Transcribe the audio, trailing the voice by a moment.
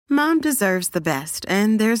Mom deserves the best,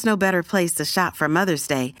 and there's no better place to shop for Mother's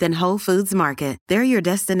Day than Whole Foods Market. They're your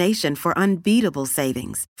destination for unbeatable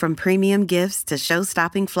savings, from premium gifts to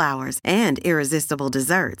show-stopping flowers and irresistible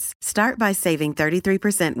desserts. Start by saving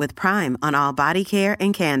 33% with Prime on all body care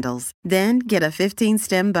and candles. Then get a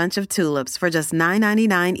 15-stem bunch of tulips for just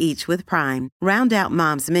 $9.99 each with Prime. Round out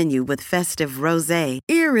Mom's menu with festive rosé,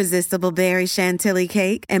 irresistible berry chantilly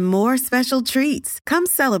cake, and more special treats. Come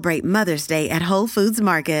celebrate Mother's Day at Whole Foods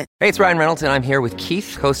Market. Hey, it's Ryan Reynolds, and I'm here with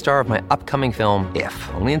Keith, co-star of my upcoming film, If,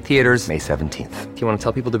 only in theaters May 17th. Do you want to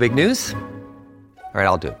tell people the big news? All right,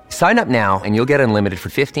 I'll do it. Sign up now and you'll get unlimited for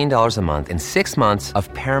 $15 a month and 6 months of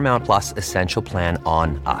Paramount Plus Essential Plan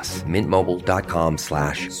on us.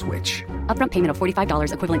 MintMobile.com/switch. Upfront payment of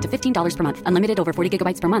 $45 equivalent to $15 per month. Unlimited over 40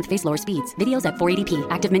 gigabytes per month. Face lower speeds. Videos at 480p.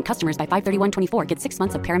 Active Mint customers by 531.24 get 6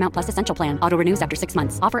 months of Paramount Plus Essential Plan. Auto renews after 6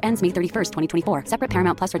 months. Offer ends May 31st, 2024. Separate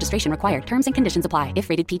Paramount Plus registration required. Terms and conditions apply if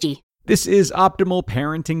rated PG. This is Optimal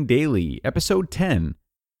Parenting Daily, Episode 10.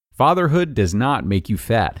 Fatherhood Does Not Make You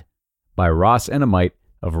Fat, by Ross Enamait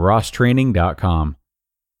of RossTraining.com.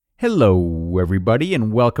 Hello, everybody,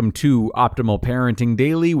 and welcome to Optimal Parenting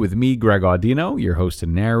Daily with me, Greg Audino, your host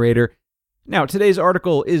and narrator. Now, today's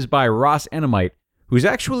article is by Ross Enamait, who's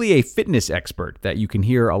actually a fitness expert that you can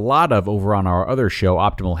hear a lot of over on our other show,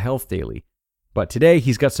 Optimal Health Daily. But today,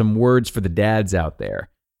 he's got some words for the dads out there.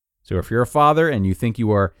 So if you're a father and you think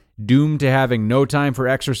you are doomed to having no time for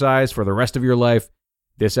exercise for the rest of your life,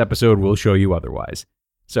 this episode will show you otherwise.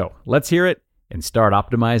 So let's hear it and start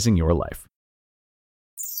optimizing your life.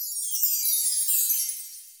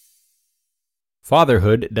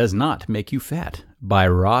 Fatherhood Does Not Make You Fat, by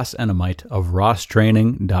Ross Enamait of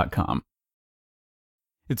RossTraining.com.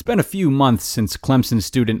 It's been a few months since Clemson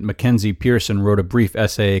student Mackenzie Pearson wrote a brief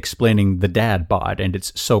essay explaining the dad bod and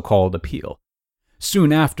its so-called appeal.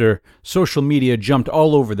 Soon after, social media jumped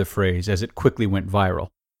all over the phrase as it quickly went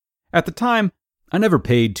viral. At the time, I never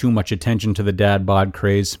paid too much attention to the dad bod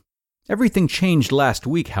craze. Everything changed last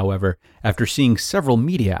week, however, after seeing several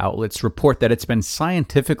media outlets report that it's been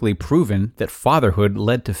scientifically proven that fatherhood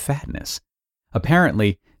led to fatness.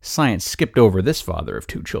 Apparently, science skipped over this father of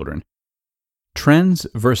 2 children. Trends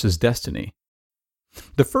versus destiny.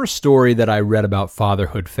 The first story that I read about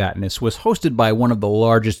fatherhood fatness was hosted by one of the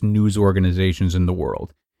largest news organizations in the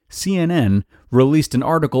world. CNN released an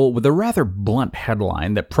article with a rather blunt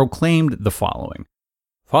headline that proclaimed the following: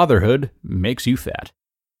 "Fatherhood makes you fat."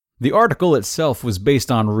 The article itself was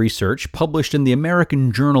based on research published in the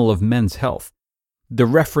American Journal of Men's Health. The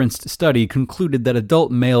referenced study concluded that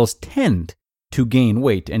adult males tend to gain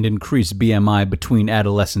weight and increase BMI between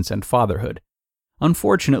adolescence and fatherhood.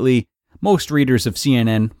 Unfortunately, most readers of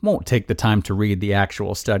CNN won't take the time to read the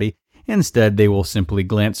actual study. Instead, they will simply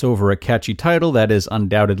glance over a catchy title that is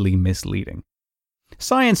undoubtedly misleading.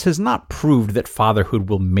 Science has not proved that fatherhood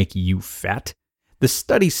will make you fat. The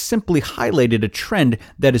study simply highlighted a trend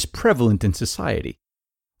that is prevalent in society.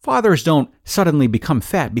 Fathers don't suddenly become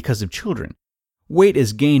fat because of children. Weight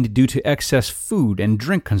is gained due to excess food and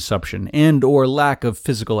drink consumption and/or lack of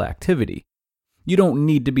physical activity. You don't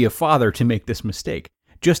need to be a father to make this mistake,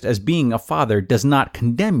 just as being a father does not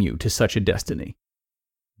condemn you to such a destiny.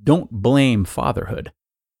 Don't blame fatherhood.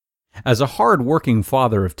 As a hard-working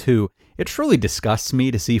father of 2, it truly disgusts me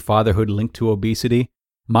to see fatherhood linked to obesity.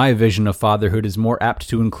 My vision of fatherhood is more apt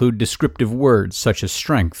to include descriptive words such as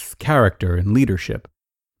strength, character, and leadership.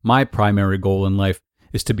 My primary goal in life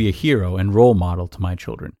is to be a hero and role model to my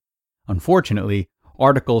children. Unfortunately,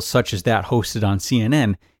 articles such as that hosted on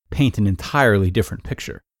CNN paint an entirely different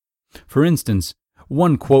picture. For instance,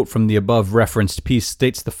 one quote from the above-referenced piece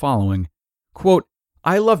states the following, quote,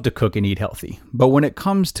 "I love to cook and eat healthy, but when it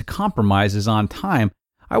comes to compromises on time,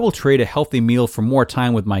 I will trade a healthy meal for more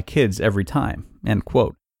time with my kids every time." End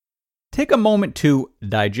quote. Take a moment to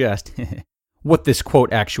digest what this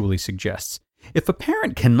quote actually suggests. If a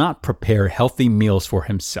parent cannot prepare healthy meals for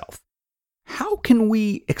himself, how can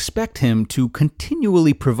we expect him to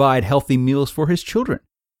continually provide healthy meals for his children?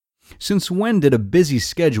 Since when did a busy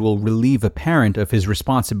schedule relieve a parent of his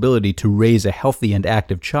responsibility to raise a healthy and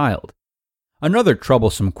active child? Another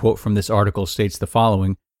troublesome quote from this article states the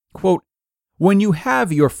following, quote, "When you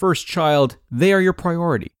have your first child, they are your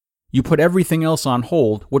priority. You put everything else on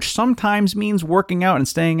hold, which sometimes means working out and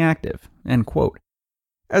staying active." End quote.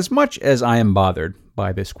 As much as I am bothered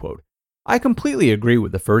by this quote, I completely agree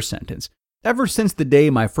with the first sentence. Ever since the day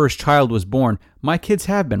my first child was born, my kids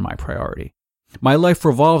have been my priority. My life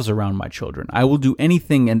revolves around my children. I will do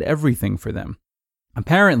anything and everything for them.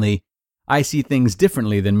 Apparently, I see things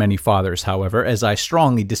differently than many fathers, however, as I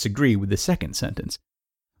strongly disagree with the second sentence.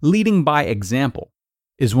 Leading by example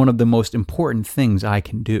is one of the most important things I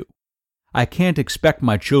can do. I can't expect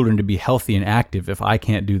my children to be healthy and active if I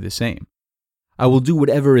can't do the same. I will do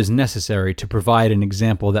whatever is necessary to provide an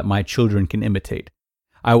example that my children can imitate.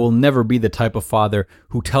 I will never be the type of father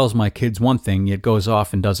who tells my kids one thing yet goes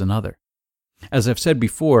off and does another. As I've said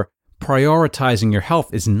before, prioritizing your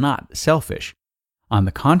health is not selfish. On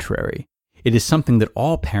the contrary, it is something that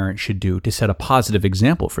all parents should do to set a positive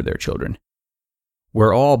example for their children.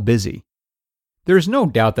 We're all busy. There is no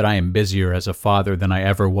doubt that I am busier as a father than I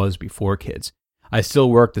ever was before kids. I still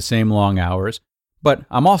work the same long hours, but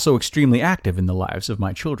I'm also extremely active in the lives of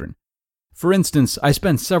my children. For instance, I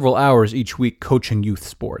spend several hours each week coaching youth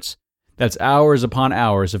sports. That's hours upon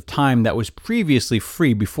hours of time that was previously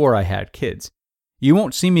free before I had kids. You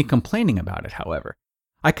won't see me complaining about it, however.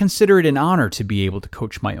 I consider it an honor to be able to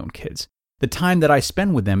coach my own kids. The time that I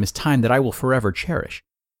spend with them is time that I will forever cherish.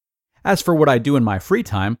 As for what I do in my free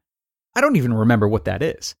time, I don't even remember what that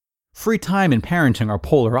is. Free time and parenting are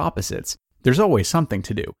polar opposites. There's always something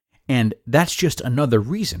to do. And that's just another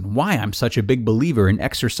reason why I'm such a big believer in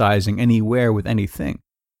exercising anywhere with anything.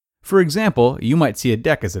 For example, you might see a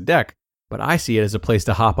deck as a deck, but I see it as a place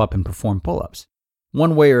to hop up and perform pull-ups.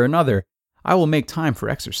 One way or another, I will make time for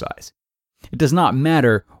exercise. It does not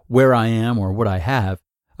matter where I am or what I have,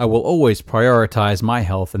 I will always prioritize my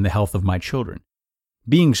health and the health of my children.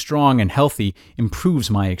 Being strong and healthy improves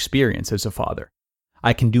my experience as a father.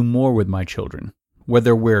 I can do more with my children.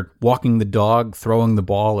 Whether we're walking the dog, throwing the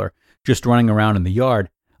ball, or just running around in the yard,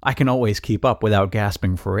 I can always keep up without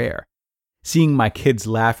gasping for air. Seeing my kids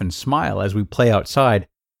laugh and smile as we play outside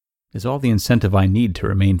is all the incentive I need to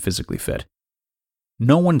remain physically fit.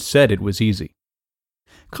 No one said it was easy.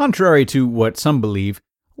 Contrary to what some believe,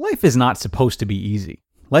 life is not supposed to be easy.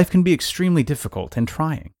 Life can be extremely difficult and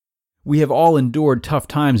trying. We have all endured tough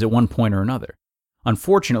times at one point or another.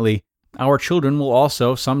 Unfortunately, our children will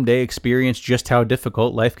also someday experience just how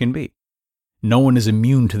difficult life can be. No one is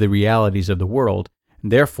immune to the realities of the world,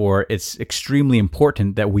 and therefore it's extremely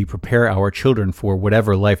important that we prepare our children for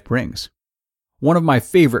whatever life brings. One of my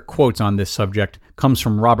favorite quotes on this subject comes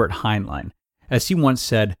from Robert Heinlein, as he once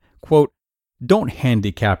said, quote, "Don't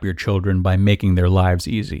handicap your children by making their lives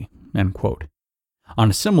easy," end quote. On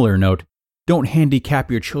a similar note, don't handicap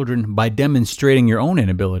your children by demonstrating your own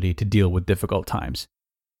inability to deal with difficult times.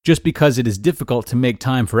 Just because it is difficult to make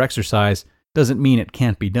time for exercise doesn't mean it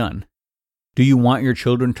can't be done. Do you want your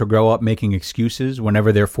children to grow up making excuses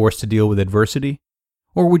whenever they're forced to deal with adversity?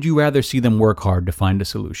 Or would you rather see them work hard to find a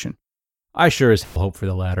solution? I sure as hell hope for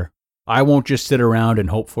the latter. I won't just sit around and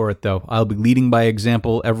hope for it, though. I'll be leading by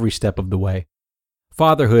example every step of the way.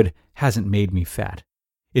 Fatherhood hasn't made me fat.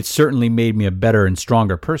 It's certainly made me a better and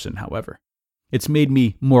stronger person, however. It's made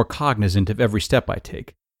me more cognizant of every step I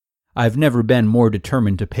take. I've never been more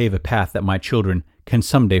determined to pave a path that my children can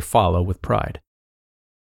someday follow with pride.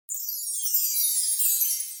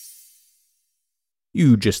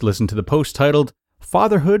 You just listened to the post titled,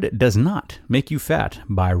 "Fatherhood Does Not Make You Fat"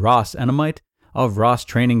 by Ross Enamait of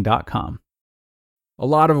RossTraining.com. A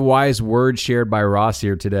lot of wise words shared by Ross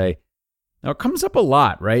here today. Now, it comes up a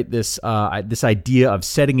lot, right? This idea of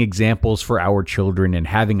setting examples for our children and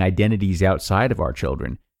having identities outside of our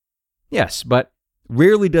children. Yes, but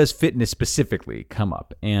rarely does fitness specifically come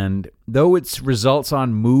up. And though its results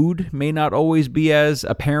on mood may not always be as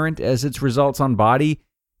apparent as its results on body,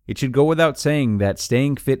 it should go without saying that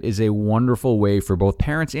staying fit is a wonderful way for both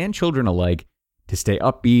parents and children alike to stay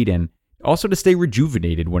upbeat and also to stay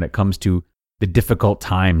rejuvenated when it comes to the difficult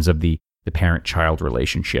times of the parent-child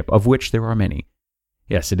relationship, of which there are many.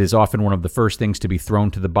 Yes, it is often one of the first things to be thrown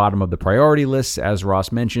to the bottom of the priority list, as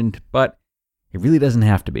Ross mentioned, but it really doesn't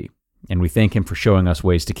have to be. And we thank him for showing us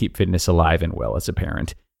ways to keep fitness alive and well as a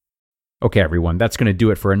parent. Okay, everyone, that's going to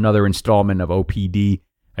do it for another installment of OPD.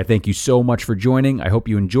 I thank you so much for joining. I hope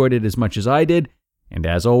you enjoyed it as much as I did. And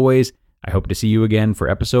as always, I hope to see you again for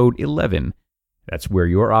episode 11. That's where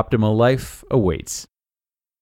your optimal life awaits.